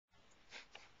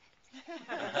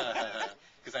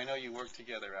you worked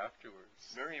together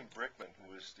afterwards. Miriam Brickman,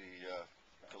 who was the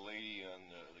lady and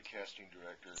the casting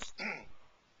director,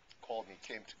 called me.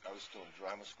 I was still in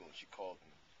drama school, and she called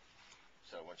and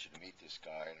said, "I want you to meet this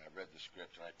guy." And I read the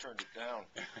script, and I turned it down.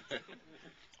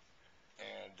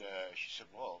 And she said,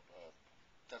 "Well,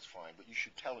 that's fine, but you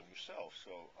should tell him yourself."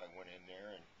 So I went in there,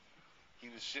 and he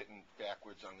was sitting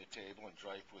backwards on the table, and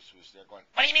Dreyfuss was there going,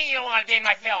 "What do you mean you don't want to be in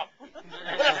my film? Who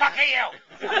the fuck are you?"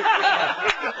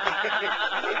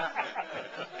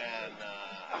 And,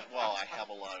 well, I have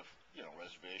a lot of,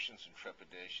 reservations and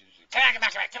trepidations. Come on.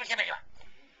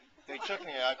 They took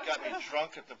me out, got me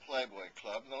drunk at the Playboy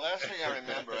Club, and the last thing I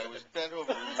remember, I was bent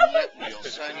over a roulette wheel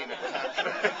signing a contract.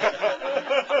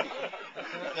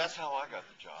 And that's how I got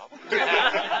the job.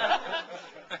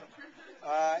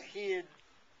 He had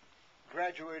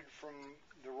graduated from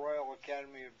the Royal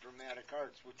Academy of Dramatic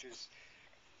Arts, which is,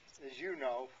 as you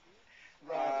know,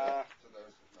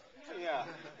 yeah,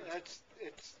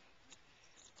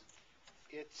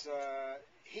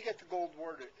 he got the gold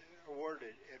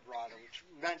awarded at RADA, which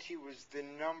meant he was the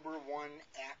 #1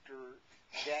 actor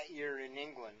that year in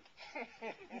England.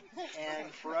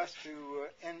 And for us to,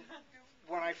 and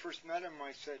when I first met him,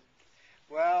 I said,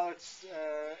 "Well, it's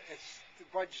the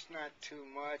budget's not too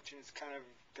much, and it's kind of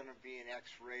going to be an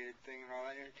X-rated thing and all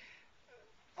that. And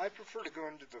I prefer to go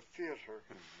into the theater."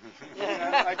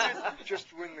 And I did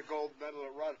just win the gold medal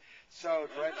at RADA, so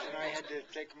Dreyfuss and I had to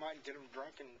take him out and get him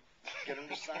drunk and get him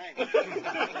to sign.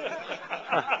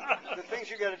 The things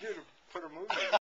you got to do to put a movie in.